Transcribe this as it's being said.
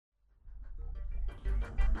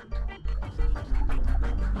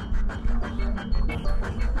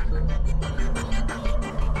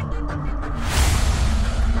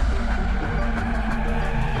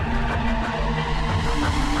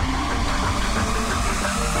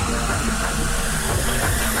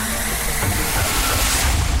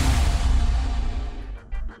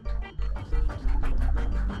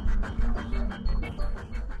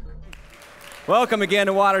Welcome again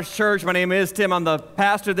to Waters Church. My name is Tim. I'm the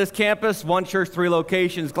pastor of this campus, one church, three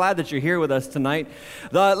locations. Glad that you're here with us tonight.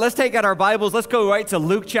 Let's take out our Bibles. Let's go right to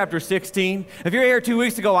Luke chapter 16. If you're here 2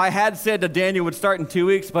 weeks ago, I had said that Daniel would start in 2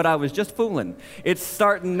 weeks, but I was just fooling. It's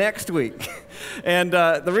starting next week. And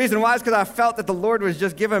the reason why is because I felt that the Lord was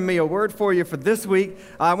just giving me a word for you for this week.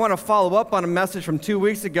 I want to follow up on a message from 2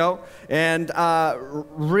 weeks ago and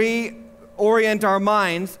reorient our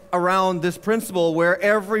minds around this principle where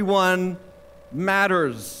everyone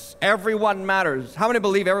matters. Everyone matters. How many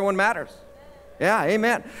believe everyone matters? Yeah,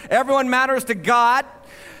 amen. Everyone matters to God.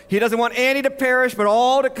 He doesn't want any to perish, but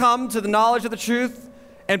all to come to the knowledge of the truth.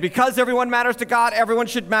 And because everyone matters to God, everyone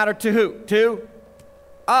should matter to who? To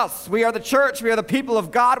us. We are the church. We are the people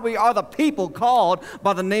of God. We are the people called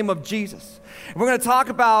by the name of Jesus. And we're going to talk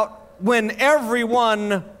about when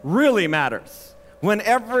everyone really matters. When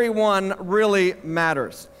everyone really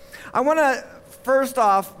matters. I want to first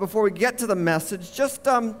off, before we get to the message, just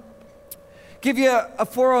give you a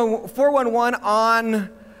 411 on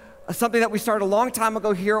something that we started a long time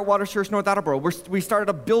ago here at Waters Church North Attleboro. We started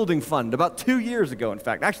a building fund about 2 years ago, in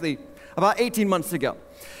fact, actually about 18 months ago.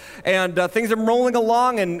 And things are rolling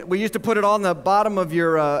along, and we used to put it on the bottom of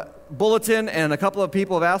your bulletin, and a couple of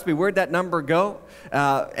people have asked me, where'd that number go?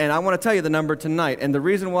 And I want to tell you the number tonight. And the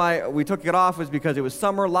reason why we took it off was because it was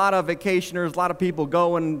summer, a lot of vacationers, a lot of people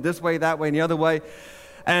going this way, that way, and the other way.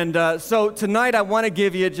 And so tonight I want to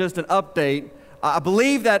give you just an update. I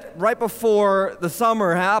believe that right before the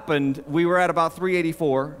summer happened, we were at about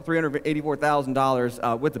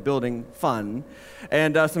 $384,000 with the building fund.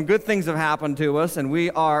 And some good things have happened to us, and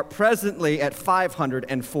we are presently at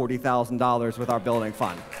 $540,000 with our building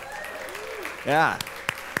fund. Yeah,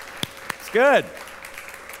 it's good.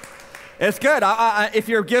 It's good. If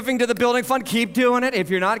you're giving to the building fund, keep doing it.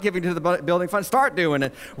 If you're not giving to the building fund, start doing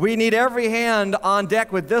it. We need every hand on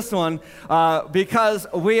deck with this one because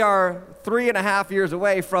we are 3.5 years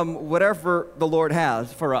away from whatever the Lord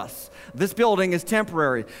has for us. This building is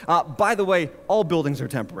temporary. By the way, all buildings are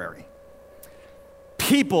temporary.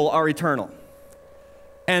 People are eternal.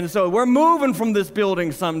 And so we're moving from this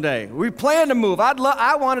building someday. We plan to move.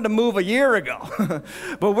 I wanted to move a year ago,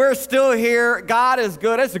 but we're still here. God is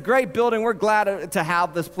good. It's a great building. We're glad to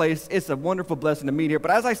have this place. It's a wonderful blessing to meet here.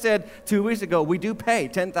 But as I said 2 weeks ago, we do pay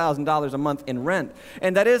 $10,000 a month in rent,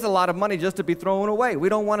 and that is a lot of money just to be thrown away. We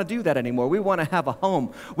don't want to do that anymore. We want to have a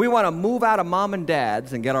home. We want to move out of mom and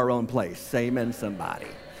dad's and get our own place. Amen, somebody.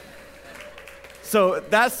 So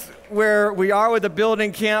that's where we are with the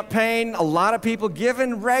building campaign. A lot of people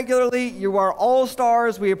giving regularly. You are all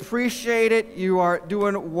stars. We appreciate it. You are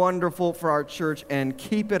doing wonderful for our church, and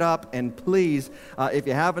keep it up. And please, if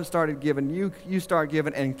you haven't started giving, you start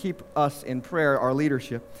giving, and keep us in prayer, our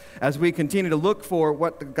leadership, as we continue to look for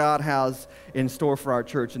what God has in store for our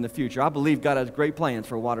church in the future. I believe God has great plans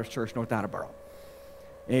for Waters Church North Attleboro.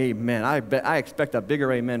 Amen. I expect a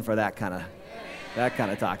bigger amen for that kind of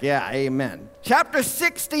talk. Yeah, amen. Chapter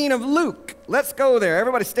 16 of Luke. Let's go there.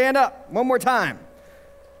 Everybody stand up one more time.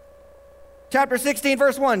 Chapter 16,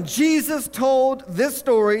 verse 1. Jesus told this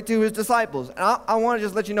story to his disciples. And I want to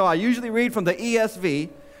just let you know, I usually read from the ESV,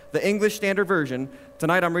 the English Standard Version.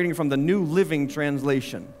 Tonight I'm reading from the New Living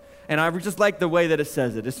Translation. And I just like the way that it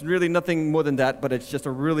says it. It's really nothing more than that, but it's just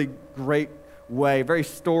a really great way, very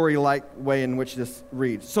story-like way in which this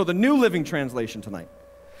reads. So the New Living Translation tonight.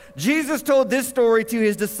 Jesus told this story to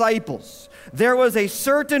his disciples. There was a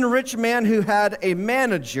certain rich man who had a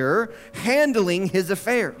manager handling his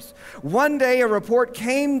affairs. One day a report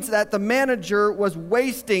came that the manager was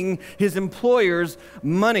wasting his employer's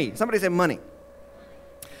money. Somebody say money.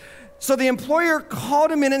 So the employer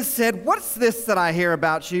called him in and said, "What's this that I hear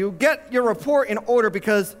about you? Get your report in order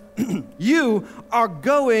because you are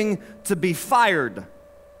going to be fired."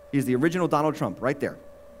 He's the original Donald Trump right there.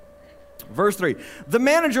 Verse 3, the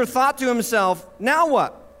manager thought to himself, "Now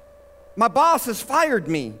what? My boss has fired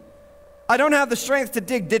me. I don't have the strength to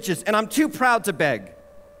dig ditches, and I'm too proud to beg.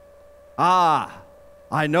 I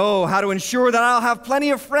know how to ensure that I'll have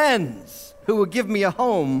plenty of friends who will give me a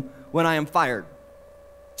home when I am fired."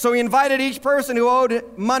 So he invited each person who owed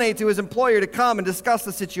money to his employer to come and discuss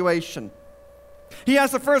the situation. He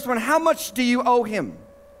asked the first one, "How much do you owe him?"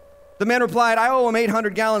 The man replied, "I owe him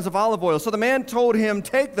 800 gallons of olive oil." So the man told him,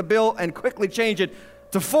 "Take the bill and quickly change it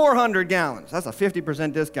to 400 gallons. That's a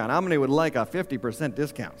 50% discount. How many would like a 50%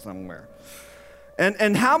 discount somewhere?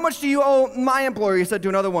 And how much do you owe my employer?" He said to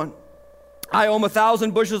another one. "I owe him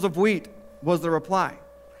 1,000 bushels of wheat," was the reply.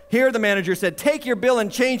 Here the manager said, "Take your bill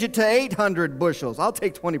and change it to 800 bushels. I'll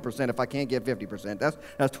take 20% if I can't get 50%. That's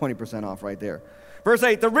 20% off right there. Verse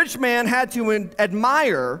 8, the rich man had to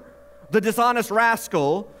admire the dishonest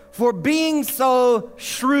rascal for being so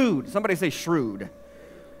shrewd. Somebody say shrewd.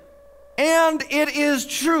 And it is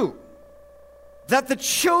true that the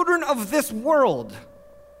children of this world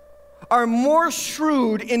are more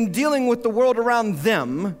shrewd in dealing with the world around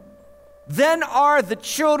them than are the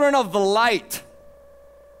children of the light.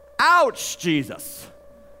 Ouch, Jesus.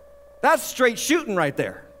 That's straight shooting right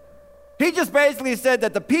there. He just basically said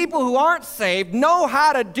that the people who aren't saved know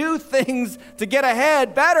how to do things to get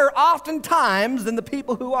ahead better oftentimes than the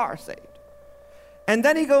people who are saved. And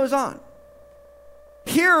then he goes on.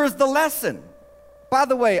 Here is the lesson. By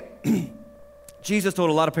the way, Jesus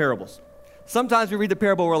told a lot of parables. Sometimes we read the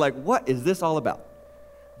parable, we're like, what is this all about?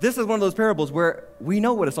 This is one of those parables where we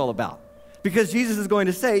know what it's all about. Because Jesus is going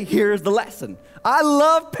to say, here's the lesson. I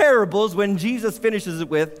love parables when Jesus finishes it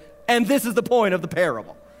with, and this is the point of the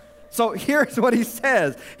parable. So here's what he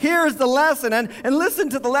says. Here's the lesson, and listen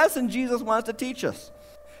to the lesson Jesus wants to teach us.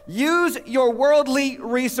 Use your worldly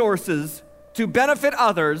resources to benefit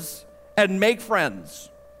others and make friends.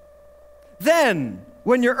 Then,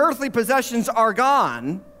 when your earthly possessions are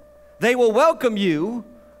gone, they will welcome you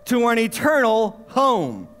to an eternal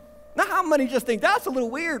home. Now, how many just think that's a little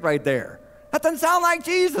weird right there? That doesn't sound like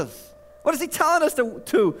Jesus. What is he telling us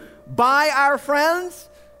to buy our friends?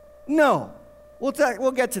 No.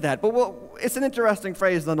 We'll get to that, but it's an interesting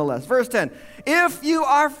phrase nonetheless. Verse 10, if you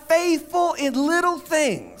are faithful in little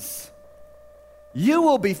things, you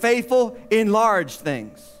will be faithful in large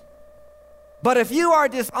things. But if you are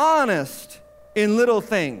dishonest in little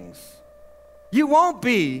things, you won't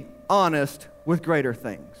be honest with greater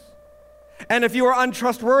things. And if you are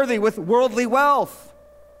untrustworthy with worldly wealth,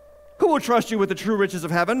 who will trust you with the true riches of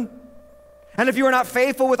heaven? And if you are not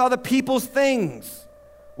faithful with other people's things,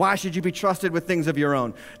 why should you be trusted with things of your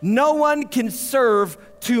own? No one can serve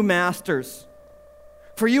two masters.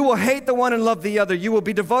 For you will hate the one and love the other. You will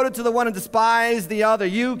be devoted to the one and despise the other.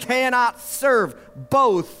 You cannot serve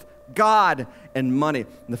both God and money.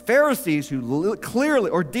 And the Pharisees, who clearly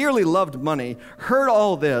or dearly loved money, heard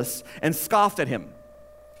all this and scoffed at him.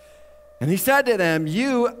 And he said to them,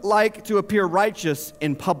 you like to appear righteous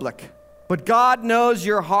in public, but God knows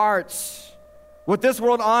your hearts. What this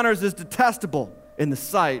world honors is detestable in the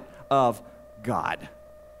sight of God.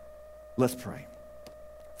 Let's pray.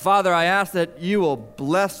 Father, I ask that you will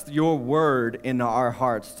bless your word in our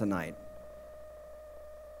hearts tonight.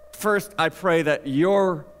 First, I pray that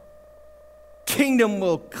your kingdom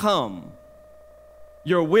will come.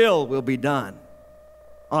 Your will be done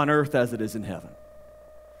on earth as it is in heaven.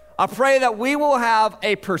 I pray that we will have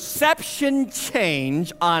a perception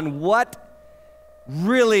change on what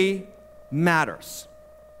really matters.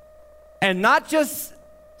 And not just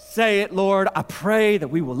say it, Lord, I pray that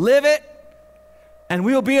we will live it and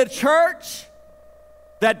we will be a church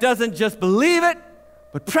that doesn't just believe it,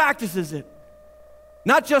 but practices it.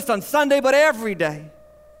 Not just on Sunday, but every day.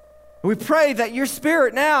 We pray that your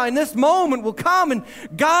Spirit now in this moment will come and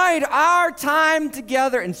guide our time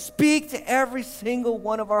together and speak to every single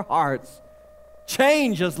one of our hearts.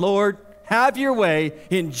 Change us, Lord. Have your way.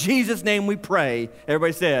 In Jesus' name we pray.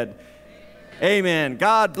 Everybody said, Amen.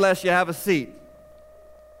 God bless you. Have a seat.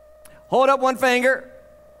 Hold up one finger.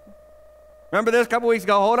 Remember this a couple weeks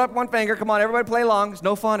ago? Hold up one finger. Come on, everybody play along. It's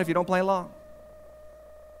no fun if you don't play along.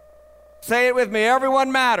 Say it with me.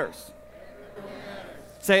 Everyone matters.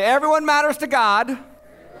 Say, everyone matters to God.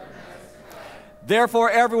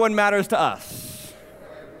 Therefore, everyone matters to us.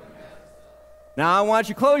 Now, I want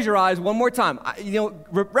you to close your eyes one more time.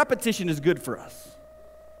 Repetition is good for us.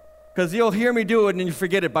 Because you'll hear me do it and then you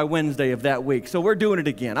forget it by Wednesday of that week. So we're doing it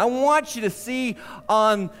again. I want you to see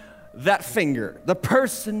on that finger the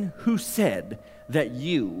person who said that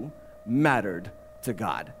you mattered to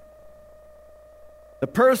God. The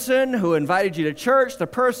person who invited you to church, the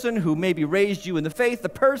person who maybe raised you in the faith, the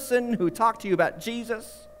person who talked to you about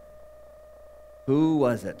Jesus. Who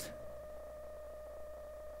was it?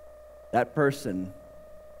 That person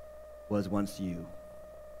was once you.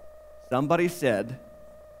 Somebody said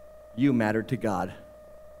you mattered to God.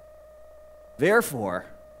 Therefore,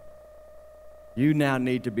 you now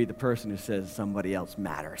need to be the person who says somebody else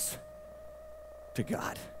matters to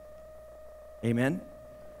God. Amen?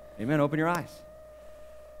 Amen. Open your eyes.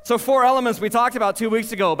 So 4 elements we talked about 2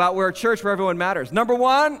 weeks ago about where a church where everyone matters. Number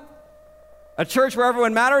 1, a church where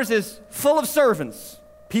everyone matters is full of servants.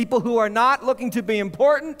 People who are not looking to be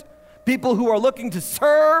important. People who are looking to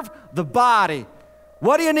serve the body.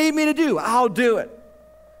 What do you need me to do? I'll do it.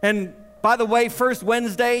 And by the way, First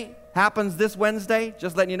Wednesday happens this Wednesday.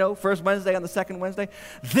 Just letting you know, First Wednesday on the second Wednesday.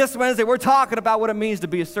 This Wednesday, we're talking about what it means to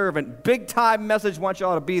be a servant. Big time message. Want you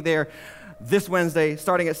all to be there this Wednesday,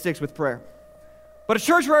 starting at 6 with prayer. But a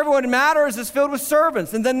church where everyone matters is filled with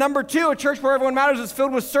servants. And then number two, a church where everyone matters is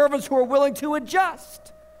filled with servants who are willing to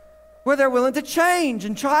adjust, where they're willing to change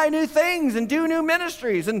and try new things and do new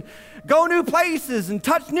ministries and go new places and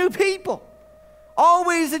touch new people.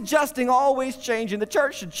 Always adjusting, always changing. The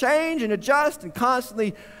church should change and adjust and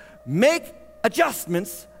constantly make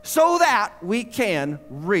adjustments so that we can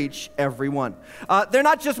reach everyone. They're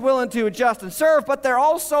not just willing to adjust and serve, but they're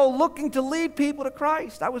also looking to lead people to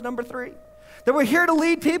Christ. That was number three. That we're here to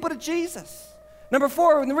lead people to Jesus. Number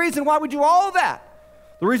four, and the reason why we do all that,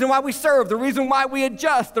 the reason why we serve, the reason why we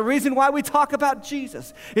adjust, the reason why we talk about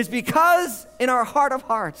Jesus is because in our heart of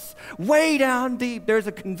hearts, way down deep, there's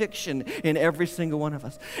a conviction in every single one of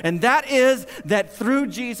us. And that is that through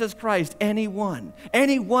Jesus Christ, any one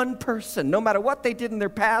person, no matter what they did in their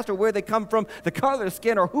past or where they come from, the color of their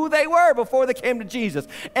skin or who they were before they came to Jesus,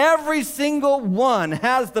 every single one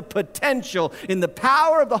has the potential in the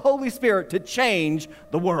power of the Holy Spirit to change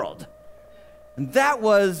the world. And that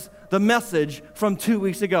was the message from 2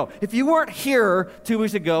 weeks ago. If you weren't here 2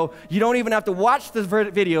 weeks ago, you don't even have to watch this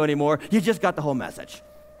video anymore. You just got the whole message.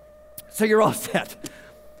 So you're all set.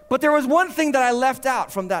 But there was one thing that I left out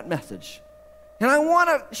from that message, and I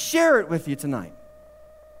want to share it with you tonight.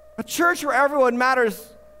 A church where everyone matters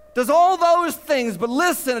does all those things, but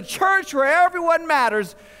listen, a church where everyone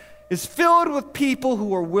matters is filled with people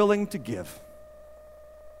who are willing to give.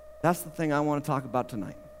 That's the thing I want to talk about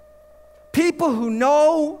tonight. People who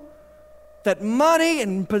know that money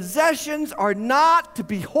and possessions are not to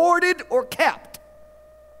be hoarded or kept,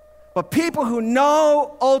 but people who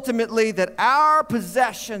know ultimately that our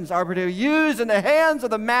possessions are to be used in the hands of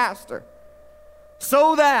the Master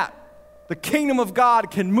so that the kingdom of God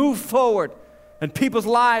can move forward and people's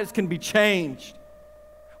lives can be changed.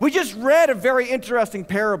 We just read a very interesting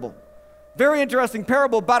parable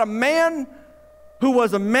about a man who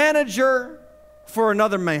was a manager for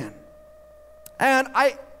another man. And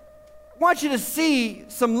I want you to see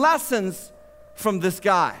some lessons from this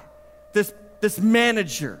guy, this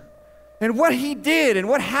manager, and what he did and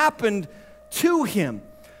what happened to him.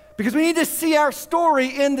 Because we need to see our story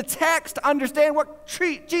in the text to understand what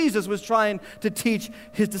Jesus was trying to teach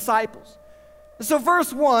his disciples. So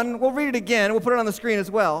verse 1, we'll read it again. We'll put it on the screen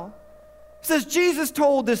as well. It says, Jesus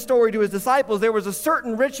told this story to his disciples. There was a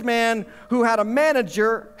certain rich man who had a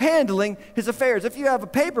manager handling his affairs. If you have a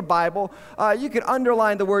paper Bible, you could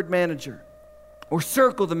underline the word manager or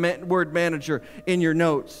circle the word manager in your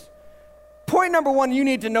notes. Point number one you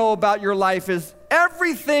need to know about your life is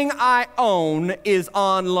everything I own is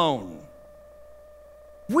on loan.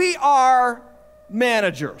 We are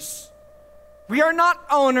managers. We are not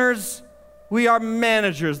owners. We are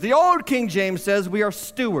managers. The old King James says we are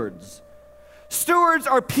stewards. Stewards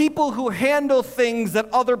are people who handle things that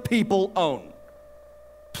other people own.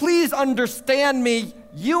 Please understand me,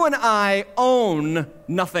 you and I own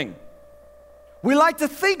nothing. We like to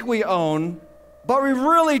think we own, but we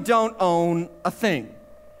really don't own a thing.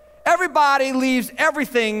 Everybody leaves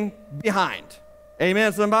everything behind.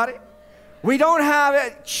 Amen, somebody? We don't have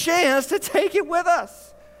a chance to take it with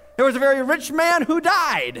us. There was a very rich man who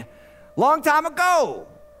died a long time ago.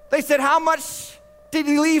 They said, how much did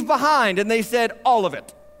he leave behind? And they said, all of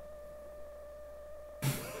it.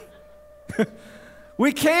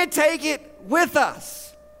 We can't take it with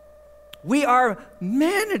us. We are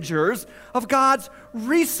managers of God's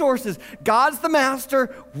resources. God's the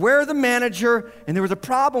master, we're the manager, and there was a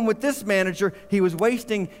problem with this manager. He was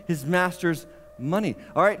wasting his master's money.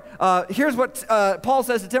 All right, here's what Paul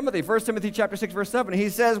says to Timothy, 1 Timothy chapter 6, verse 7. He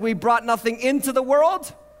says, we brought nothing into the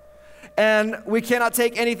world, and we cannot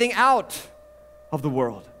take anything out of the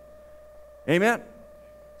world. Amen.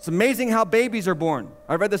 It's amazing how babies are born.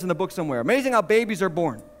 I read this in the book somewhere. Amazing how babies are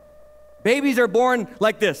born. Babies are born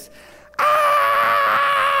like this.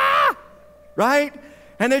 Ah! Right?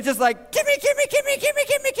 And they're just like, give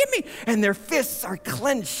me. And their fists are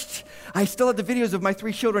clenched. I still have the videos of my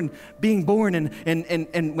 3 children being born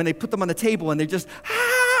and when they put them on the table and they're just,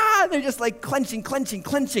 they're just like clenching.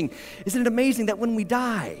 Isn't it amazing that when we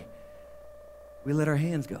die, we let our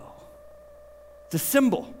hands go? It's a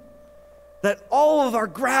symbol that all of our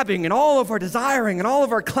grabbing and all of our desiring and all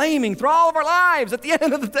of our claiming through all of our lives, at the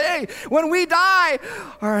end of the day, when we die,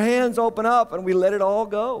 our hands open up and we let it all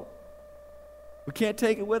go. We can't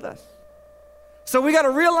take it with us. So we got to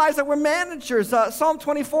realize that we're managers. Psalm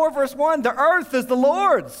 24, verse 1, the earth is the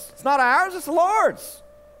Lord's. It's not ours, it's the Lord's.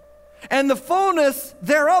 And the fullness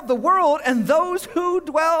thereof, the world, and those who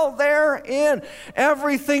dwell therein.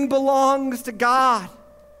 Everything belongs to God.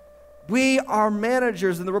 We are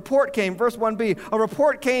managers. And the report came, verse 1b, a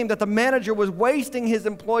report came that the manager was wasting his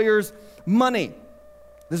employer's money.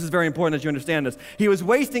 This is very important that you understand this. He was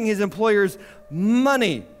wasting his employer's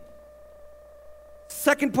money.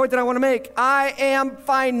 Second point that I want to make, I am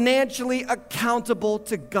financially accountable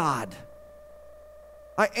to God.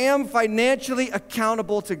 I am financially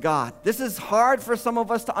accountable to God. This is hard for some of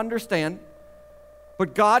us to understand,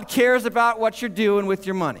 but God cares about what you're doing with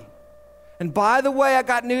your money. And by the way, I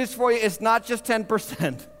got news for you, it's not just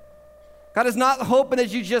 10%. God is not hoping that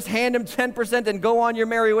you just hand him 10% and go on your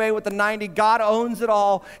merry way with the 90. God owns it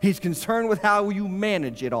all. He's concerned with how you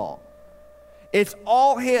manage it all. It's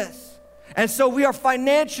all his. And so we are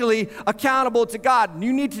financially accountable to God.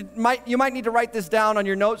 You might need to write this down on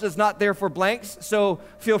your notes. It's not there for blanks, so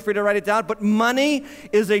feel free to write it down. But money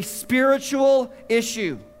is a spiritual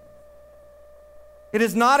issue. It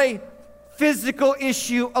is not a physical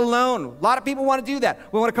issue alone. A lot of people want to do that.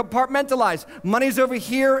 We want to compartmentalize. Money's over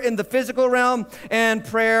here in the physical realm, and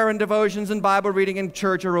prayer and devotions and Bible reading and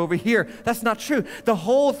church are over here. That's not true. The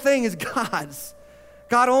whole thing is God's.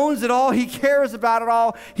 God owns it all. He cares about it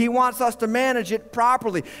all. He wants us to manage it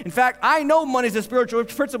properly. In fact, I know money is a spiritual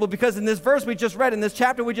principle because in this verse we just read, in this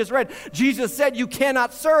chapter we just read, Jesus said you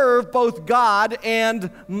cannot serve both God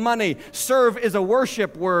and money. Serve is a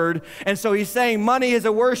worship word, and so he's saying money is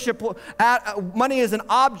an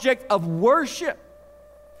object of worship.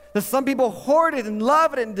 That some people hoard it and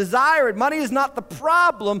love it and desire it. Money is not the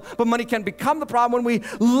problem, but money can become the problem when we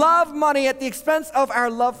love money at the expense of our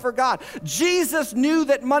love for God. Jesus knew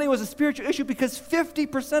that money was a spiritual issue because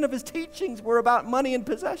 50% of his teachings were about money and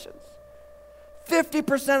possessions.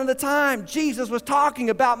 50% of the time, Jesus was talking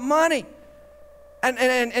about money.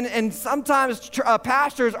 And sometimes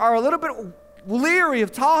pastors are a little bit leery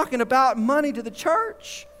of talking about money to the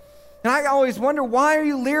church. And I always wonder, why are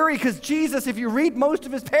you leery? Because Jesus, if you read most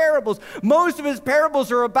of his parables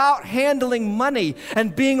are about handling money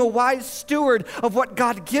and being a wise steward of what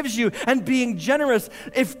God gives you and being generous.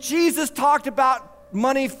 If Jesus talked about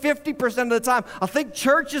money 50% of the time, I think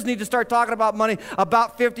churches need to start talking about money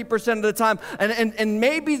about 50% of the time. And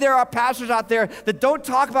maybe there are pastors out there that don't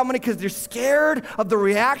talk about money because they're scared of the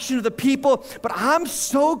reaction of the people. But I'm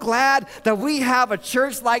so glad that we have a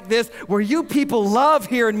church like this where you people love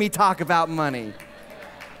hearing me talk about money.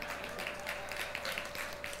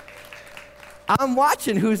 I'm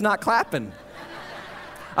watching who's not clapping.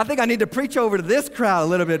 I think I need to preach over to this crowd a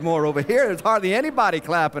little bit more over here. There's hardly anybody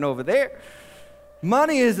clapping over there.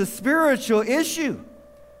 Money is a spiritual issue.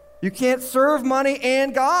 You can't serve money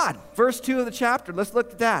and God. Verse 2 of the chapter, let's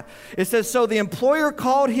look at that. It says, so the employer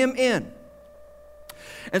called him in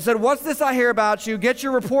and said, what's this I hear about you? Get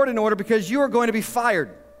your report in order because you are going to be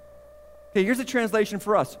fired. Okay, here's a translation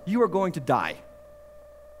for us. You are going to die.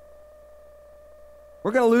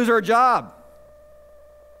 We're going to lose our job.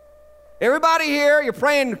 Everybody here, you're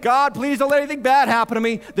praying, God, please don't let anything bad happen to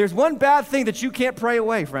me. There's one bad thing that you can't pray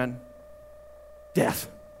away, friend. Death.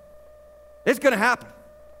 It's going to happen.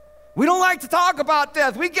 We don't like to talk about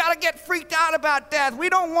death. We got to get freaked out about death. We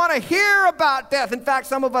don't want to hear about death. In fact,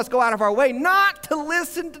 some of us go out of our way not to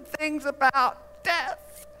listen to things about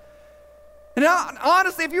death. And now,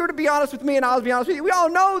 honestly, if you were to be honest with me and I'll be honest with you, we all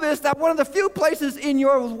know this, that one of the few places in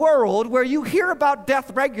your world where you hear about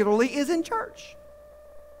death regularly is in church.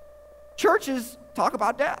 Churches talk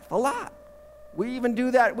about death a lot. We even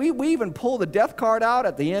do that. We even pull the death card out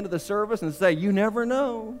at the end of the service and say, you never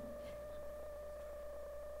know.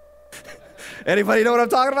 Anybody know what I'm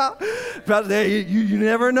talking about? You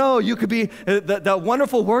never know. You could be, the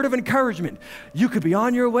wonderful word of encouragement. You could be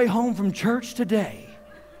on your way home from church today.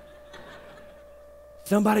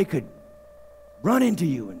 Somebody could run into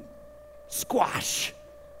you and squash.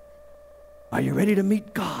 Are you ready to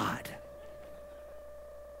meet God?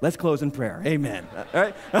 Let's close in prayer. Amen. All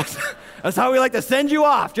right? That's how we like to send you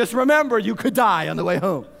off. Just remember, you could die on the way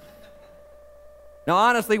home. Now,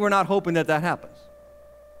 honestly, we're not hoping that happens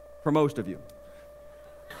for most of you.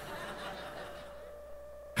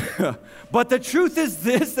 But the truth is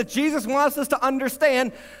this, that Jesus wants us to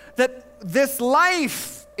understand that this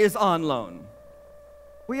life is on loan.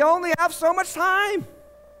 We only have so much time.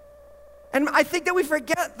 And I think that we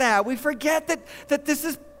forget that. We forget that this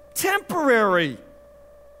is temporary.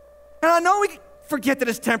 And I know we forget that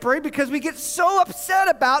it's temporary because we get so upset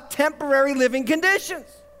about temporary living conditions.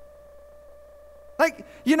 Like,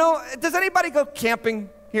 does anybody go camping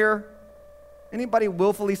here? Anybody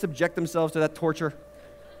willfully subject themselves to that torture?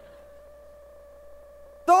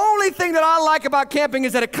 The only thing that I like about camping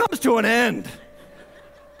is that it comes to an end.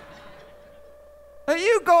 Now,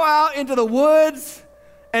 you go out into the woods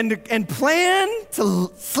and plan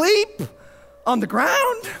to sleep on the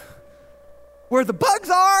ground where the bugs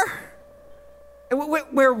are.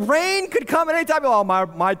 where rain could come at any time. Oh,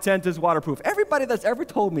 my tent is waterproof. Everybody that's ever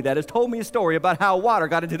told me that has told me a story about how water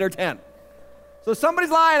got into their tent. So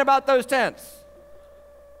somebody's lying about those tents.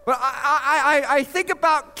 But I think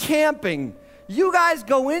about camping. You guys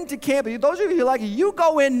go into camping. Those of you who like it, you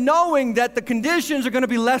go in knowing that the conditions are going to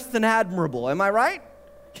be less than admirable. Am I right?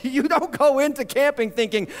 You don't go into camping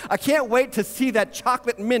thinking, I can't wait to see that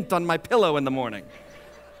chocolate mint on my pillow in the morning.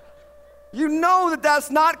 You know that that's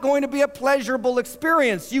not going to be a pleasurable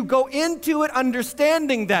experience. You go into it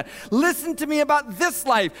understanding that. Listen to me about this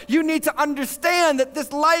life. You need to understand that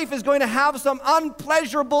this life is going to have some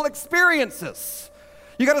unpleasurable experiences.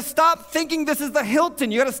 You got to stop thinking this is the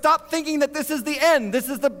Hilton. You got to stop thinking that this is the end. This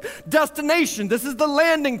is the destination. This is the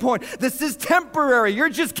landing point. This is temporary. You're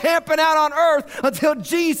just camping out on earth until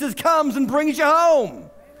Jesus comes and brings you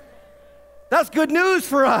home. That's good news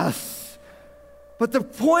for us. But the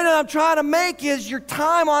point that I'm trying to make is your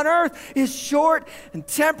time on earth is short and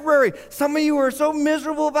temporary. Some of you are so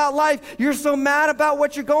miserable about life. You're so mad about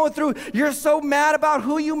what you're going through. You're so mad about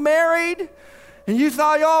who you married. And you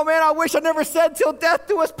thought, oh man, I wish I never said till death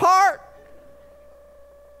do us part.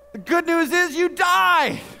 The good news is you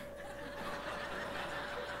die.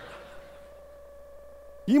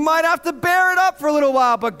 You might have to bear it up for a little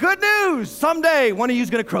while, but good news, someday one of you's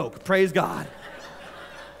gonna croak. Praise God.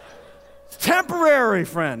 It's temporary,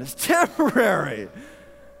 friend, it's temporary.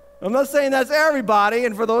 I'm not saying that's everybody,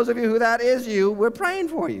 and for those of you who that is you, we're praying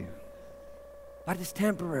for you. But it's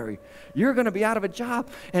temporary. You're going to be out of a job,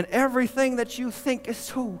 and everything that you think is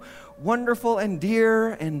so wonderful and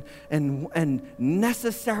dear and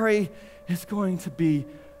necessary is going to be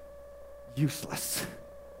useless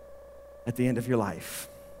at the end of your life.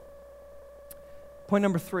 Point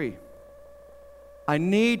number 3. I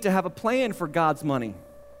need to have a plan for God's money.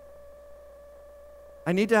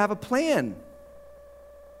 I need to have a plan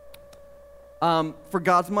for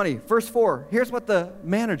God's money. Verse 4, here's what the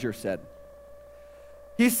manager said.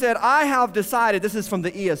 He said, I have decided, this is from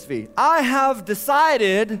the ESV, I have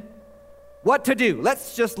decided what to do.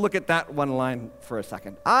 Let's just look at that one line for a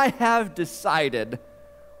second. I have decided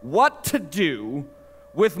what to do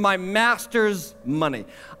with my master's money.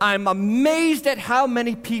 I'm amazed at how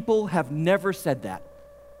many people have never said that.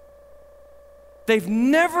 They've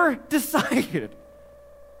never decided.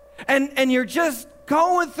 And you're just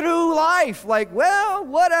going through life like, well,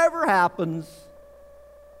 whatever happens.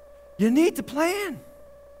 You need to plan.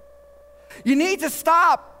 You need to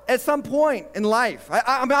stop at some point in life.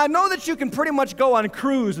 I know that you can pretty much go on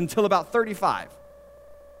cruise until about 35.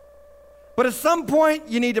 But at some point,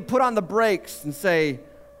 you need to put on the brakes and say,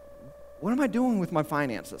 what am I doing with my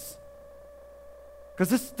finances?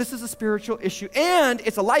 Because this is a spiritual issue, and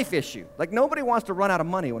it's a life issue. Like, nobody wants to run out of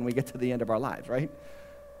money when we get to the end of our lives, right?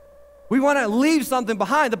 We want to leave something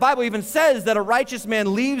behind. The Bible even says that a righteous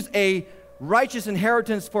man leaves a righteous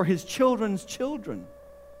inheritance for his children's children.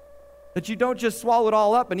 That you don't just swallow it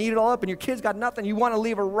all up and eat it all up and your kids got nothing. You want to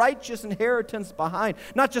leave a righteous inheritance behind,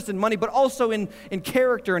 not just in money, but also in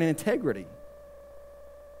character and in integrity.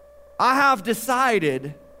 I have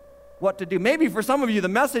decided what to do. Maybe for some of you, the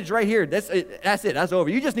message right here, that's it, that's over.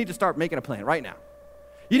 You just need to start making a plan right now.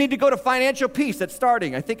 You need to go to Financial Peace. That's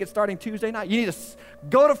starting. I think it's starting Tuesday night. You need to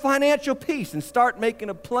go to Financial Peace and start making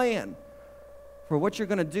a plan for what you're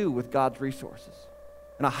going to do with God's resources.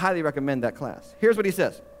 And I highly recommend that class. Here's what he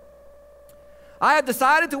says. I have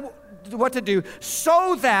decided what to do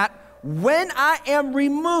so that when I am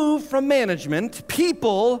removed from management,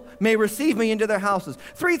 people may receive me into their houses.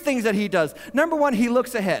 3 things that he does. Number 1, he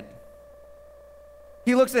looks ahead.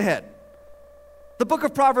 He looks ahead. The book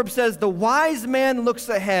of Proverbs says, the wise man looks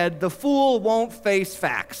ahead, the fool won't face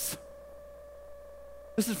facts.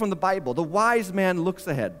 This is from the Bible. The wise man looks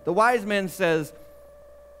ahead. The wise man says,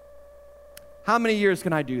 how many years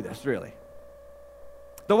can I do this, really?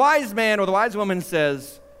 The wise man or the wise woman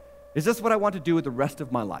says, is this what I want to do with the rest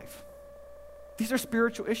of my life? These are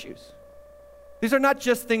spiritual issues. These are not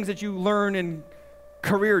just things that you learn in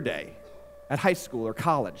career day at high school or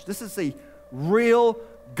college. This is a real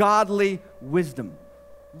godly wisdom.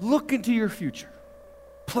 Look into your future.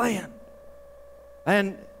 Plan.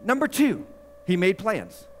 And number 2, he made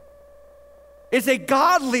plans. It's a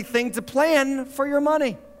godly thing to plan for your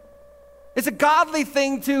money. It's a godly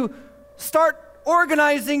thing to start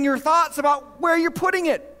organizing your thoughts about where you're putting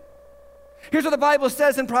it. Here's what the Bible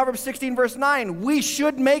says in Proverbs 16, verse 9. We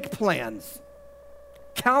should make plans,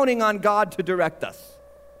 counting on God to direct us.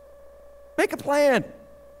 Make a plan.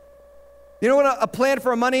 You know what a plan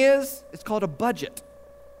for money is? It's called a budget.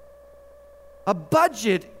 A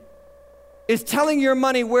budget is telling your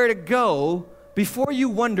money where to go before you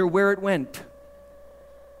wonder where it went.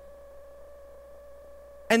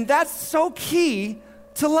 And that's so key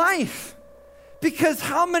to life. Because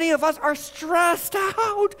how many of us are stressed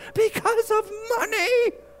out because of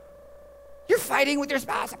money? You're fighting with your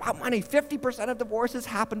spouse about money. 50% of divorces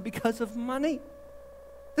happen because of money.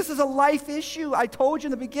 This is a life issue. I told you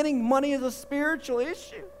in the beginning, money is a spiritual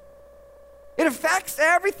issue. It affects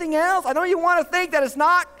everything else. I know you want to think that it's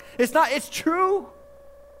not, it's true.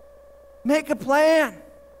 Make a plan.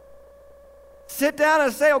 Sit down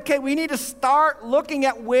and say, okay, we need to start looking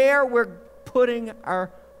at where we're putting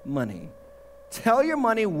our money. Tell your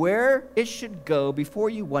money where it should go before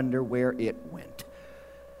you wonder where it went.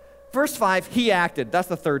 Verse 5, he acted. That's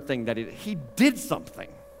the third thing that he did something.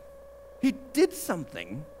 He did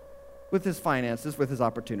something with his finances, with his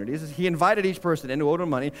opportunities. He invited each person in to owe him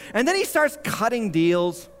money, and then he starts cutting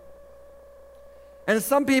deals. And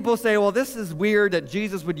some people say, well, this is weird that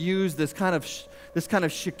Jesus would use this kind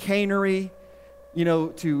of chicanery,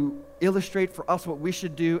 to illustrate for us what we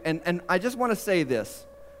should do. And I just want to say this,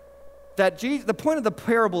 that the point of the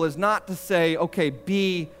parable is not to say, okay,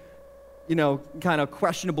 be kind of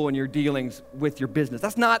questionable in your dealings with your business.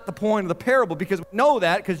 That's not the point of the parable, because we know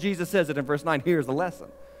that because Jesus says it in verse 9. Here's the lesson.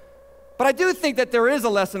 But I do think that there is a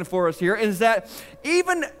lesson for us here, is that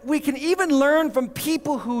we can even learn from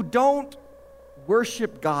people who don't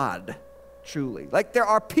worship God truly. Like, there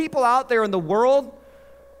are people out there in the world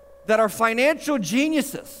that are financial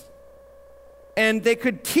geniuses. And they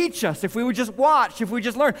could teach us if we would just watch, if we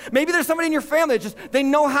just learn. Maybe there's somebody in your family that they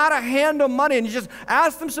know how to handle money, and you just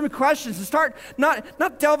ask them some questions and start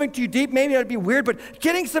not delving too deep. Maybe that'd be weird, but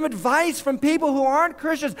getting some advice from people who aren't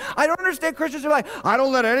Christians. I don't understand Christians who are like, I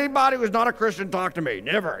don't let anybody who's not a Christian talk to me.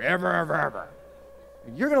 Never, ever, ever, ever.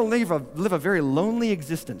 You're going to live a very lonely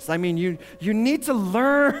existence. I mean, you need to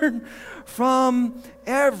learn from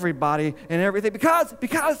everybody and everything, because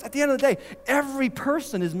at the end of the day, every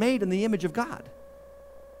person is made in the image of God.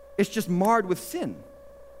 It's just marred with sin.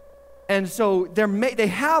 And so they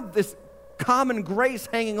have this common grace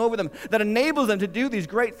hanging over them that enables them to do these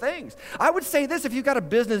great things. I would say this: if you've got a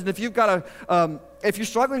business, and if you're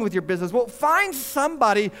struggling with your business, well, find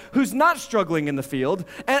somebody who's not struggling in the field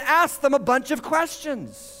and ask them a bunch of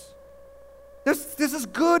questions. This is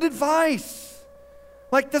good advice.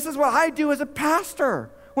 Like, this is what I do as a pastor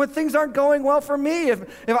when things aren't going well for me.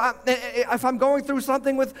 If I'm going through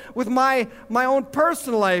something with my own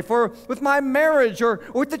personal life, or with my marriage, or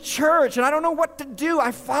with the church, and I don't know what to do,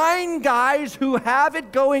 I find guys who have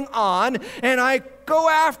it going on, and I go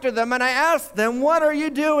after them, and I ask them, what are you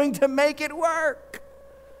doing to make it work?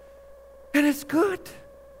 And it's good.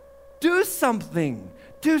 Do something.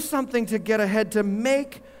 Do something to get ahead, to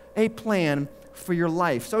make a plan for your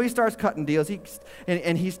life. So he starts cutting deals,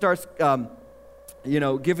 and he starts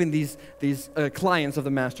giving these clients of the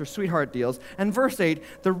master sweetheart deals. And verse 8,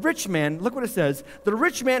 the rich man, look what it says, the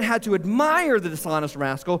rich man had to admire the dishonest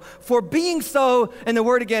rascal for being so, and the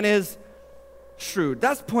word again is shrewd.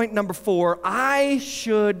 That's point number 4. I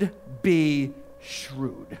should be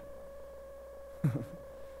shrewd.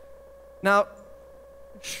 Now,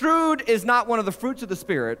 shrewd is not one of the fruits of the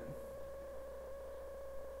Spirit,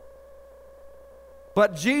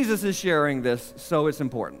 but Jesus is sharing this, so it's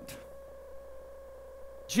important.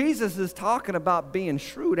 Jesus is talking about being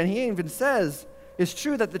shrewd, and he even says it's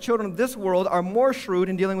true that the children of this world are more shrewd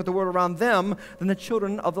in dealing with the world around them than the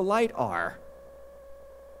children of the light are.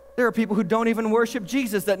 There are people who don't even worship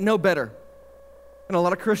Jesus that know better than a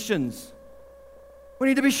lot of Christians. We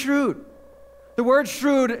need to be shrewd. The word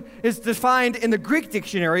shrewd is defined in the Greek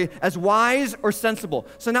dictionary as wise or sensible.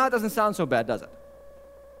 So now it doesn't sound so bad, does it?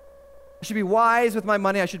 I should be wise with my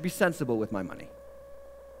money. I should be sensible with my money.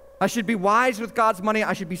 I should be wise with God's money.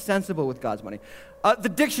 I should be sensible with God's money.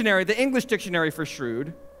 The English dictionary for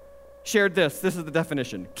shrewd, shared this. This is the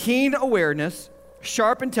definition: keen awareness,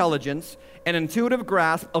 sharp intelligence, and intuitive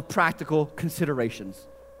grasp of practical considerations.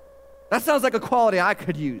 That sounds like a quality I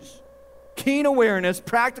could use. Keen awareness,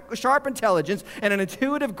 sharp intelligence, and an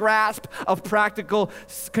intuitive grasp of practical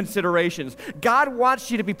considerations. God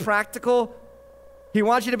wants you to be practical. He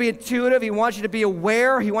wants you to be intuitive. He wants you to be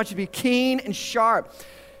aware. He wants you to be keen and sharp.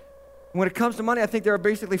 When it comes to money, I think there are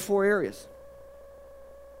basically 4 areas.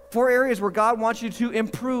 4 areas where God wants you to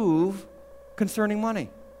improve concerning money.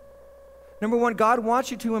 Number 1, God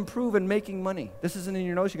wants you to improve in making money. This isn't in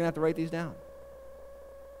your notes. You're going to have to write these down.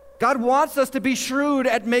 God wants us to be shrewd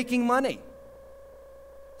at making money.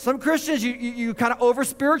 Some Christians, you kind of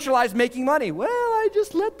over-spiritualize making money. Well, I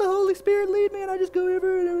just let the Holy Spirit lead me, and I just go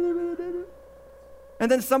over.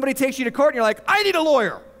 And then somebody takes you to court, and you're like, I need a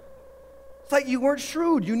lawyer. It's like you weren't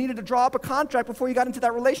shrewd. You needed to draw up a contract before you got into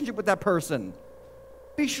that relationship with that person.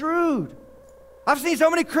 Be shrewd. I've seen so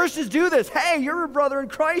many Christians do this. Hey, you're a brother in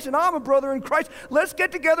Christ, and I'm a brother in Christ. Let's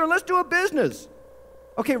get together and let's do a business.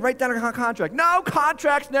 Okay, write down a contract. No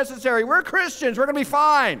contract's necessary. We're Christians. We're going to be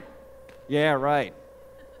fine. Yeah, right.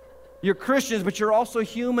 You're Christians, but you're also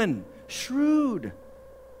human. Shrewd.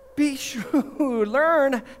 Be shrewd.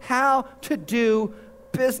 Learn how to do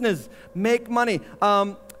business. Make money.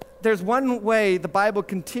 There's one way the Bible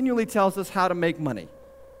continually tells us how to make money.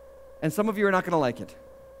 And some of you are not going to like it.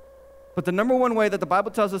 But the number one way that the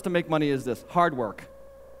Bible tells us to make money is this: hard work.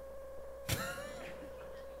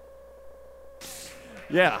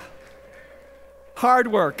 Yeah.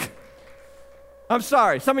 Hard work. I'm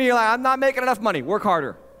sorry. Some of you are like, I'm not making enough money. Work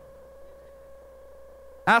harder.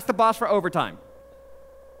 Ask the boss for overtime.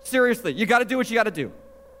 Seriously, you got to do what you got to do.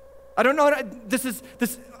 I don't know,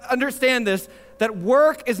 understand this, that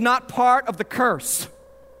work is not part of the curse.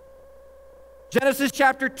 Genesis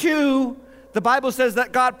chapter 2, the Bible says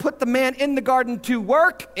that God put the man in the garden to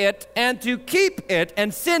work it and to keep it,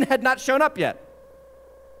 and sin had not shown up yet.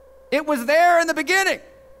 It was there in the beginning.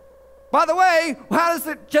 By the way, how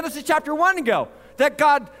does Genesis chapter 1 go? That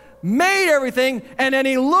God made everything, and then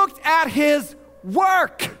he looked at his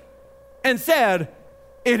work and said,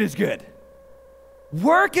 it is good.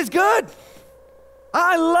 Work is good.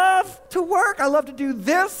 I love to work. I love to do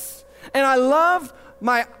this, and I love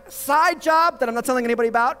my side job that I'm not telling anybody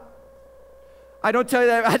about. I don't tell you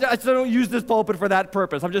that. I don't use this pulpit for that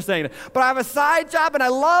purpose. I'm just saying it. But I have a side job, and I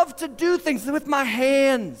love to do things with my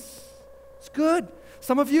hands. It's good.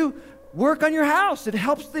 Some of you work on your house. It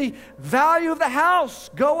helps the value of the house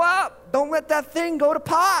go up. Don't let that thing go to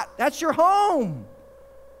pot. That's your home.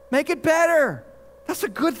 Make it better. That's a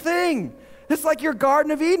good thing. It's like your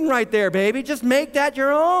Garden of Eden right there, baby. Just make that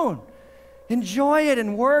your own. Enjoy it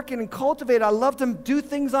and work and cultivate it. I love to do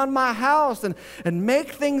things on my house and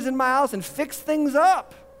make things in my house and fix things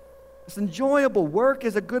up. It's enjoyable. Work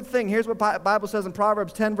is a good thing. Here's what the Bible says in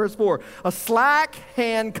Proverbs 10, verse 4. A slack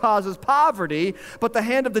hand causes poverty, but the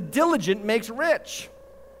hand of the diligent makes rich.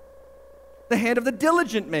 The hand of the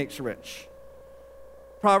diligent makes rich.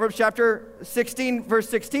 Proverbs chapter 16, verse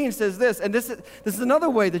 16 says this, and this is another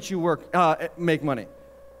way that you make money.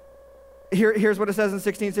 Here's what it says in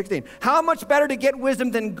 16:16. How much better to get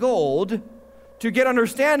wisdom than gold? To get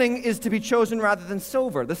understanding is to be chosen rather than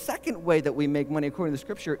silver. The second way that we make money according to the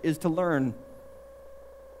Scripture is to learn.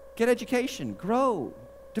 Get education, grow,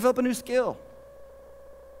 develop a new skill.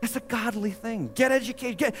 It's a godly thing. Get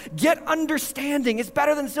education, get understanding. It's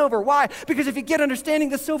better than silver. Why? Because if you get understanding,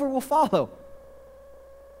 the silver will follow.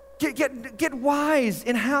 Get wise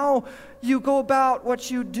in how you go about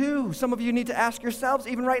what you do. Some of you need to ask yourselves,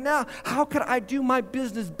 even right now, how could I do my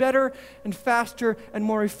business better and faster and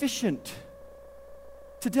more efficient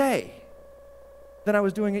today than I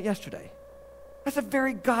was doing it yesterday? That's a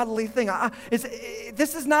very godly thing.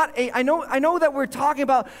 This is not I know that we're talking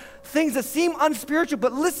about things that seem unspiritual,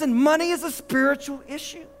 but listen, money is a spiritual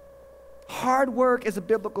issue. Hard work is a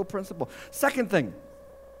biblical principle. Second thing,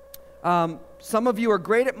 some of you are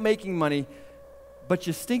great at making money, but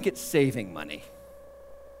you stink at saving money.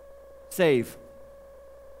 Save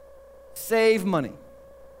money.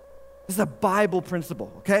 This is a Bible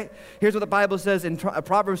principle, okay? Here's what the Bible says in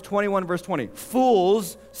Proverbs 21, verse 20.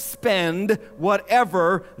 Fools spend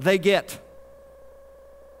whatever they get.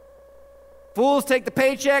 Fools take the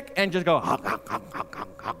paycheck and just go, hunk, hunk, hunk, hunk,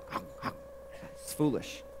 hunk, hunk, hunk, hunk. It's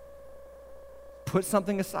foolish. Put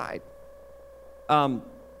something aside.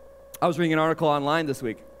 I was reading an article online this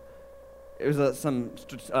week. It was some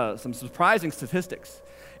surprising statistics.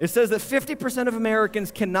 It says that 50% of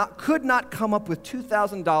Americans could not come up with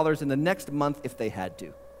 $2,000 in the next month if they had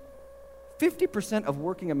to. 50% of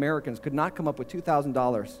working Americans could not come up with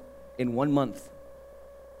 $2,000 in 1 month.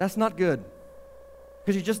 That's not good,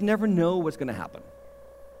 because you just never know what's going to happen.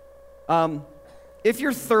 If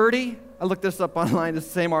you're 30, I looked this up online, the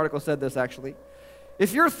same article said this actually.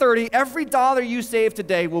 If you're 30, every dollar you save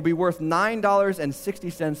today will be worth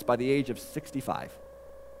 $9.60 by the age of 65.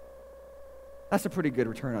 That's a pretty good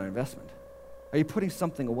return on investment. Are you putting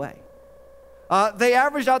something away? They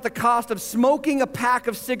averaged out the cost of smoking a pack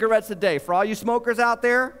of cigarettes a day. For all you smokers out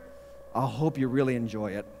there, I hope you really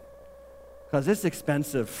enjoy it, because it's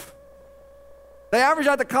expensive. They averaged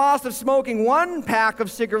out the cost of smoking 1 pack of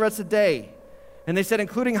cigarettes a day. And they said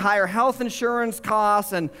including higher health insurance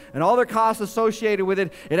costs and all their costs associated with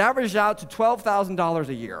it, it averaged out to $12,000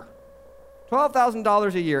 a year.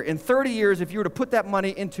 $12,000 a year. In 30 years, if you were to put that money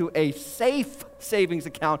into a safe savings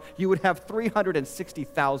account, you would have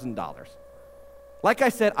 $360,000. Like I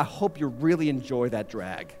said, I hope you really enjoy that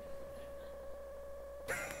drag,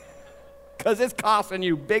 because it's costing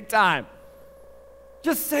you big time.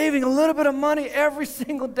 Just saving a little bit of money every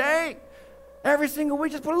single day. Every single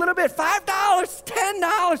week, just put a little bit, $5,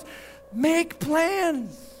 $10. Make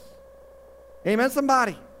plans. Amen,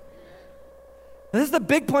 somebody. This is the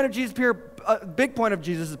big point of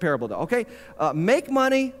Jesus' parable, though, okay? Make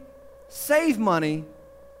money, save money,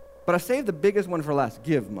 but I saved the biggest one for last,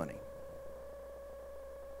 give money.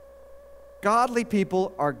 Godly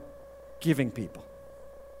people are giving people.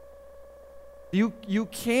 You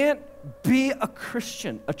can't be a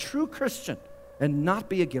Christian, a true Christian, and not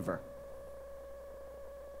be a giver.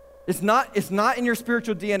 It's not in your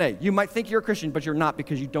spiritual DNA. You might think you're a Christian, but you're not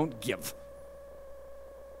because you don't give.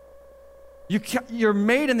 You're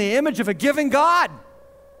made in the image of a giving God.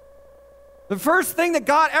 The first thing that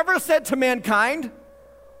God ever said to mankind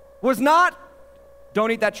was not,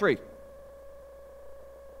 don't eat that tree.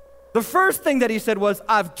 The first thing that he said was,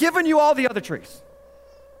 I've given you all the other trees.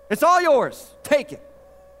 It's all yours. Take it.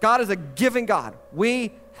 God is a giving God.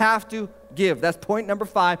 We have to give. That's point number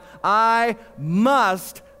 5. I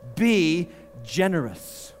must be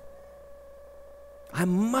generous. I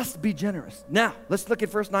must be generous. Now, let's look at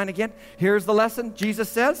verse 9 again. Here's the lesson. Jesus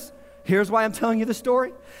says, here's why I'm telling you the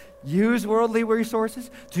story. Use worldly resources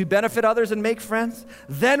to benefit others and make friends.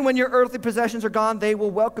 Then when your earthly possessions are gone, they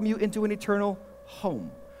will welcome you into an eternal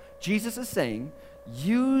home. Jesus is saying,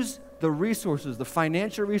 use the resources, the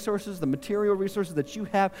financial resources, the material resources that you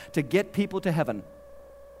have to get people to heaven.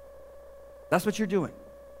 That's what you're doing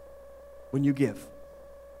when you give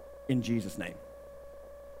in Jesus' name.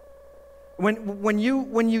 When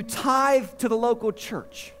you tithe to the local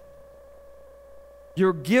church,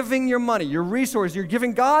 you're giving your money, your resources, you're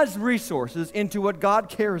giving God's resources into what God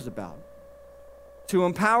cares about to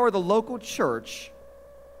empower the local church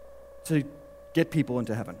to get people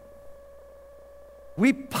into heaven.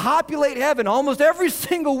 We populate heaven almost every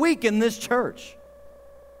single week in this church.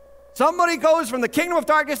 Somebody goes from the kingdom of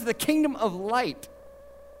darkness to the kingdom of light.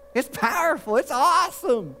 It's powerful. It's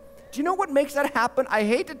awesome. Do you know what makes that happen? I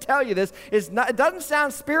hate to tell you this. It doesn't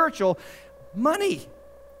sound spiritual. Money.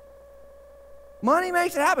 Money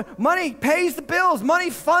makes it happen. Money pays the bills. Money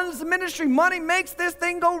funds the ministry. Money makes this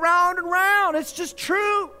thing go round and round. It's just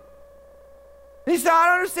true. He said, I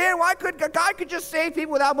don't understand. Why could God could just save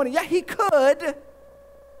people without money? Yeah, he could.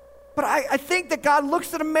 But I think that God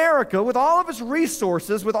looks at America with all of its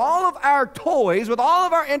resources, with all of our toys, with all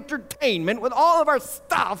of our entertainment, with all of our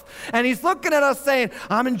stuff, and he's looking at us saying,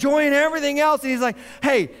 I'm enjoying everything else, and he's like,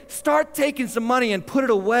 hey, start taking some money and put it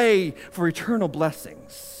away for eternal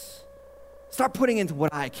blessings. Start putting into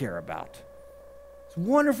what I care about. It's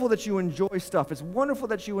wonderful that you enjoy stuff. It's wonderful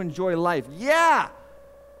that you enjoy life. Yeah,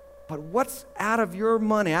 but what's out of your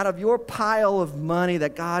money, out of your pile of money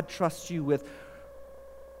that God trusts you with?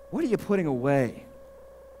 What are you putting away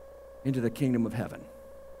into the kingdom of heaven?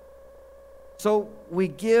 So we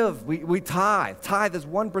give, we tithe. Tithe is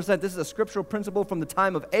 1%. This is a scriptural principle from the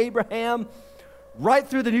time of Abraham right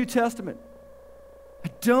through the New Testament. I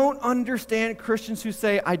don't understand Christians who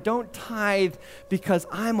say, I don't tithe because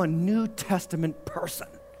I'm a New Testament person.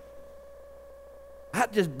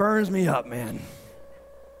 That just burns me up, man.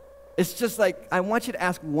 It's just like, I want you to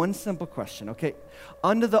ask one simple question, okay?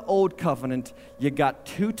 Under the old covenant, you got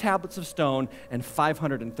 2 tablets of stone and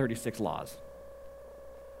 536 laws.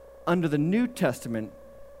 Under the New Testament,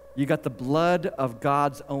 you got the blood of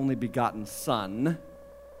God's only begotten Son.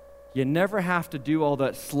 You never have to do all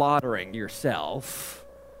that slaughtering yourself.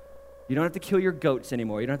 You don't have to kill your goats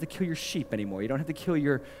anymore. You don't have to kill your sheep anymore. You don't have to kill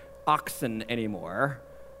your oxen anymore.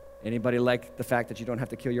 Anybody like the fact that you don't have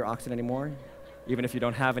to kill your oxen anymore? Even if you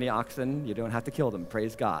don't have any oxen, you don't have to kill them.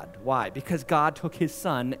 Praise God. Why? Because God took his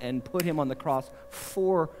Son and put him on the cross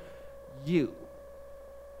for you.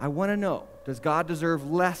 I want to know, does God deserve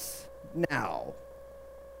less now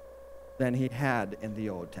than he had in the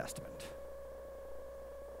Old Testament?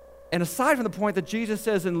 And aside from the point that Jesus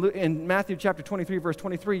says in Matthew chapter 23, verse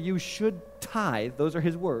 23, you should tithe, those are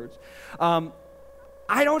his words,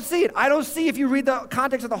 I don't see it. I don't see, if you read the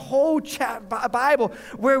context of the whole Bible,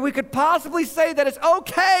 where we could possibly say that it's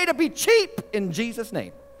okay to be cheap in Jesus'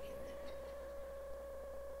 name.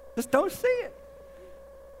 Just don't see it.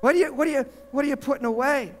 What are you putting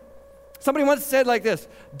away? Somebody once said like this,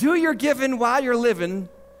 do your giving while you're living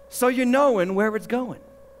so you're knowing where it's going.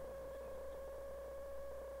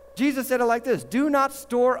 Jesus said it like this, do not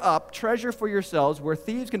store up treasure for yourselves where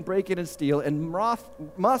thieves can break in and steal and rust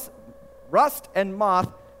and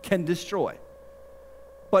moth can destroy.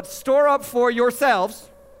 But store up for yourselves,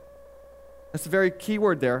 that's a very key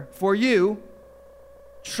word there, for you,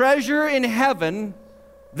 treasure in heaven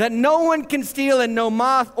that no one can steal and no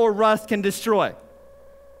moth or rust can destroy.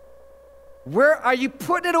 Where are you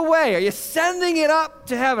putting it away? Are you sending it up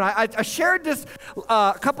to heaven? I shared this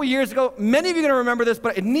a couple years ago. Many of you are going to remember this,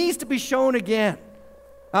 but it needs to be shown again.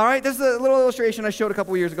 All right, this is a little illustration I showed a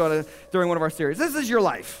couple years ago during one of our series. This is your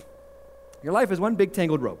life. Your life is one big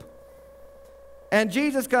tangled rope. And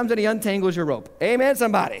Jesus comes and he untangles your rope. Amen,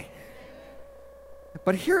 somebody?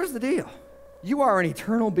 But here's the deal. You are an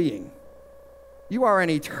eternal being. You are an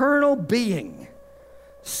eternal being.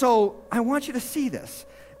 So I want you to see this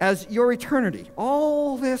as your eternity.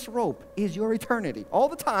 All this rope is your eternity. All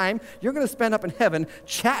the time, you're going to spend up in heaven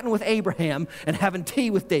chatting with Abraham and having tea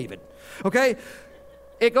with David. Okay?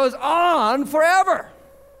 It goes on forever.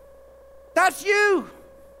 That's you.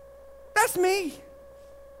 That's me.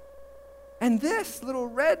 And this little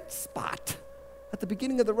red spot at the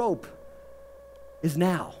beginning of the rope is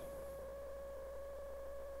now.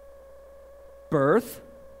 Birth,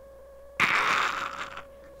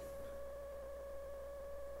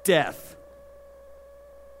 death,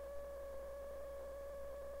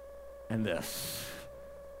 and this,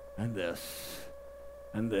 and this,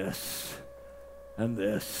 and this, and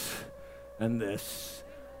this, and this,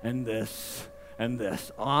 and this, and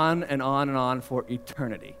this, on and on and on for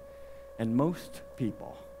eternity. And most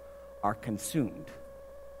people are consumed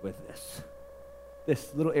with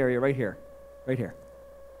this little area right here,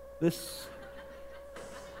 this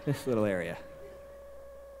little area.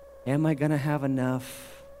 Am I going to have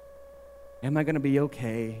enough? Am I going to be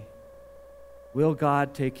okay? Will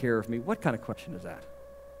God take care of me? What kind of question is that?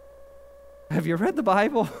 Have you read the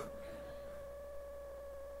Bible?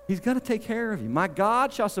 He's going to take care of you. My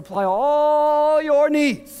God shall supply all your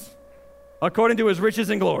needs according to his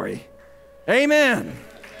riches and glory. Amen.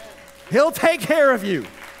 He'll take care of you.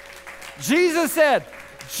 Jesus said,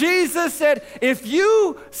 if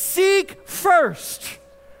you seek first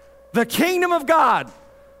the kingdom of God,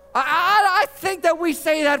 I think that we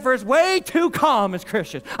say that verse way too calm as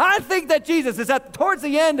Christians. I think that Jesus is towards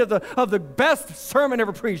the end of the best sermon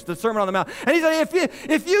ever preached, the Sermon on the Mount. And he said,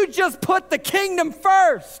 if you just put the kingdom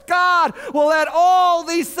first, God will let all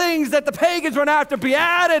these things that the pagans run after be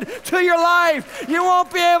added to your life. You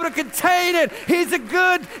won't be able to contain it. He's a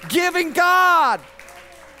good, giving God.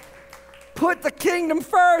 Put the kingdom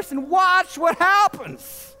first and watch what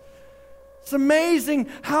happens. It's amazing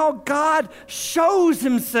how God shows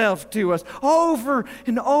himself to us over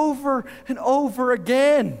and over and over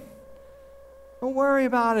again. Don't worry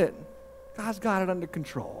about it. God's got it under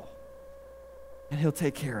control. And he'll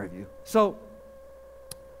take care of you. So,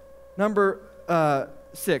 number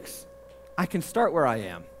 6, I can start where I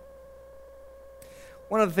am.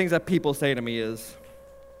 One of the things that people say to me is,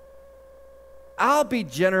 I'll be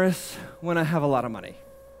generous when I have a lot of money.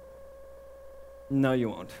 No, you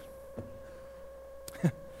won't.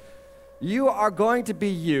 You are going to be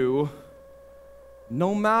you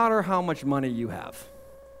no matter how much money you have.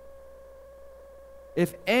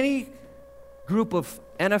 If any group of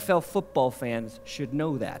NFL football fans should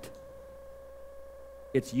know that,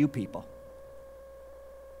 it's you people.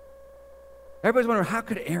 Everybody's wondering, how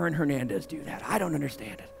could Aaron Hernandez do that? I don't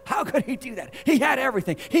understand it. How could he do that? He had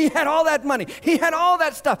everything. He had all that money. He had all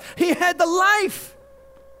that stuff. He had the life.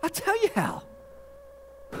 I'll tell you how.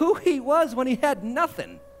 Who he was when he had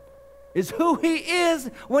nothing is who he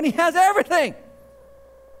is when he has everything.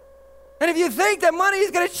 And if you think that money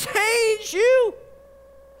is going to change you,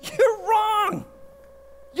 you're wrong.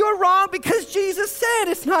 You're wrong because Jesus said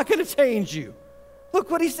it's not going to change you.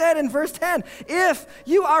 Look what he said in verse 10. If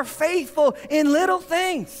you are faithful in little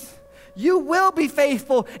things, you will be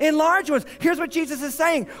faithful in large ones. Here's what Jesus is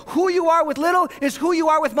saying. Who you are with little is who you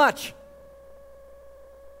are with much.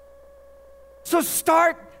 So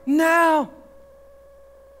start now.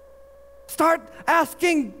 Start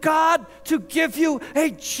asking God to give you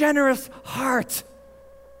a generous heart.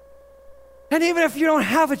 And even if you don't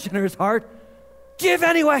have a generous heart, give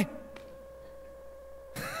anyway.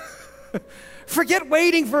 Forget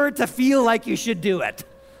waiting for it to feel like you should do it.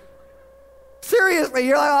 Seriously,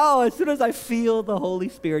 you're like, oh, as soon as I feel the Holy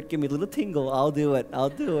Spirit give me a little tingle, I'll do it.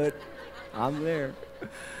 I'm there.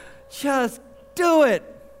 Just do it.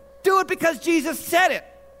 Do it because Jesus said it.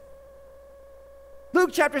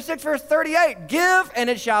 Luke chapter 6, verse 38, give and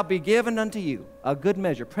it shall be given unto you. A good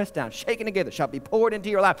measure, pressed down, shaken together, shall be poured into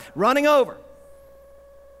your lap, running over.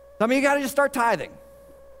 Some of you got to just start tithing.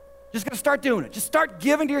 Just got to start doing it. Just start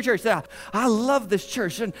giving to your church. Say, I love this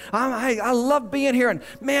church, and I love being here, and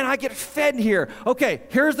man, I get fed here. Okay,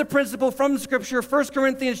 here's the principle from the Scripture. 1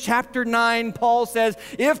 Corinthians chapter 9, Paul says,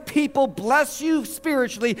 if people bless you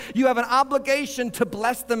spiritually, you have an obligation to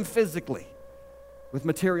bless them physically with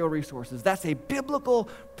material resources. That's a biblical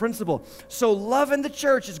principle. So loving the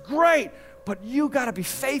church is great. But you got to be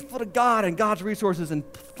faithful to God and God's resources and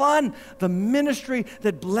fund the ministry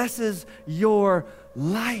that blesses your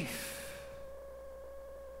life.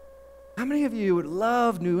 How many of you would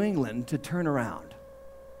love New England to turn around?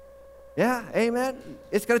 Yeah, amen?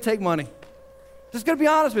 It's going to take money. Just going to be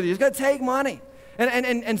honest with you. It's going to take money.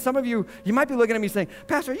 And some of you, you might be looking at me saying,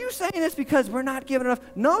 Pastor, are you saying this because we're not giving enough?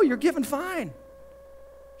 No, you're giving fine.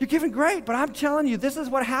 You're giving great, but I'm telling you, this is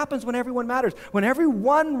what happens when everyone matters. When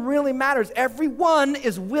everyone really matters, everyone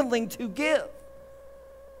is willing to give.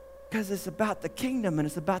 Because it's about the kingdom and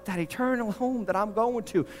it's about that eternal home that I'm going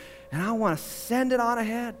to. And I want to send it on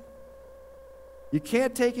ahead. You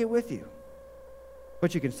can't take it with you,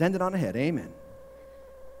 but you can send it on ahead. Amen. And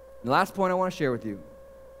the last point I want to share with you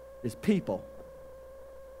is people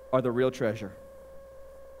are the real treasure.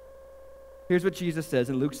 Here's what Jesus says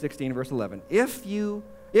in Luke 16, verse 11. If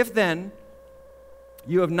then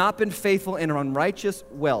you have not been faithful in unrighteous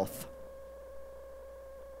wealth,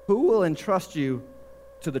 who will entrust you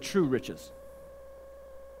to the true riches?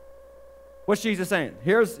 What's Jesus saying?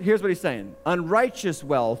 Here's what he's saying. Unrighteous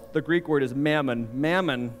wealth, the Greek word is mammon.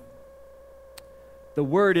 Mammon, the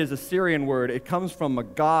word is a Syrian word. It comes from a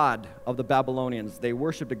god of the Babylonians. They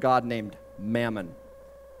worshipped a god named Mammon.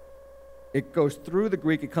 It goes through the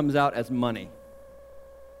Greek, it comes out as money.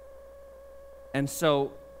 And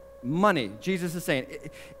so, money, Jesus is saying,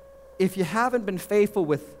 if you haven't been faithful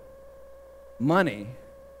with money,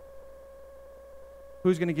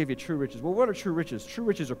 who's going to give you true riches? Well, what are true riches? True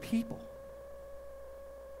riches are people.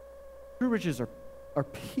 True riches are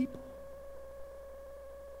people.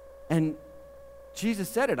 And Jesus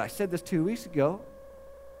said it. I said this 2 weeks ago,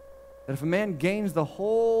 that if a man gains the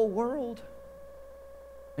whole world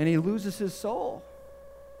and he loses his soul,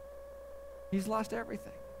 he's lost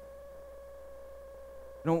everything.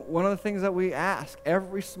 You know, one of the things that we ask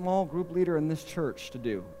every small group leader in this church to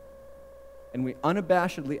do, and we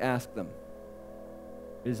unabashedly ask them,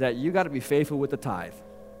 is that you got to be faithful with the tithe.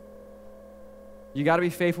 You got to be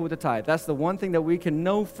faithful with the tithe. That's the one thing that we can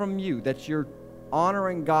know from you, that you're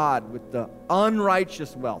honoring God with the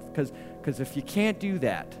unrighteous wealth. Because if you can't do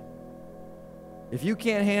that, if you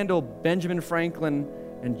can't handle Benjamin Franklin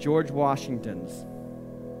and George Washington's,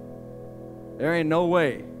 there ain't no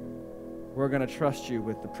way we're going to trust you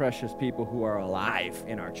with the precious people who are alive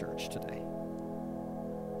in our church today.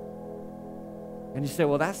 And you say,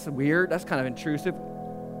 well, that's weird. That's kind of intrusive.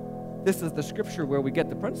 This is the scripture where we get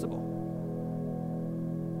the principle.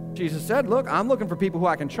 Jesus said, look, I'm looking for people who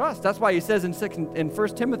I can trust. That's why he says in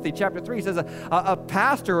 1 Timothy chapter 3, he says a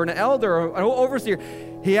pastor or an elder or an overseer,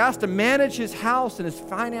 he has to manage his house and his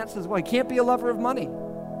finances as well. He can't be a lover of money.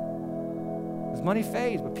 Because money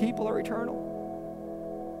fades, but people are eternal.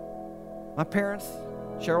 My parents,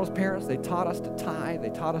 Cheryl's parents, they taught us to tithe. They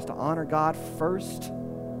taught us to honor God first.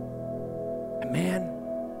 And man,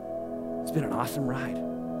 it's been an awesome ride.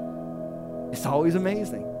 It's always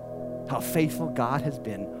amazing how faithful God has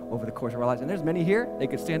been over the course of our lives. And there's many here, they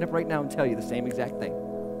could stand up right now and tell you the same exact thing.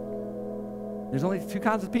 There's only two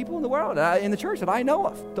kinds of people in the world, in the church that I know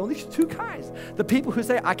of. Only two kinds. The people who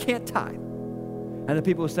say, I can't tithe. And the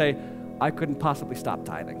people who say, I couldn't possibly stop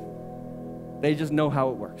tithing. They just know how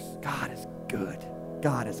it works. God is good.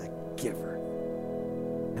 God is a giver.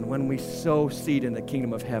 And when we sow seed in the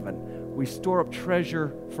kingdom of heaven, we store up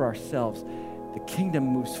treasure for ourselves. The kingdom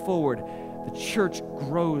moves forward. The church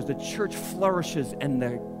grows. The church flourishes. And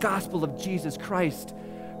the gospel of Jesus Christ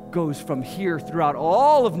goes from here throughout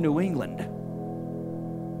all of New England.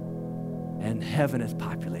 And heaven is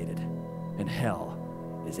populated. And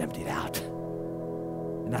hell is emptied out.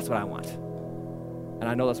 And that's what I want. And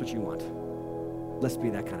I know that's what you want. Let's be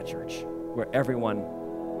that kind of church where everyone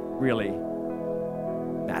really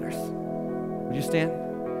matters. Would you stand?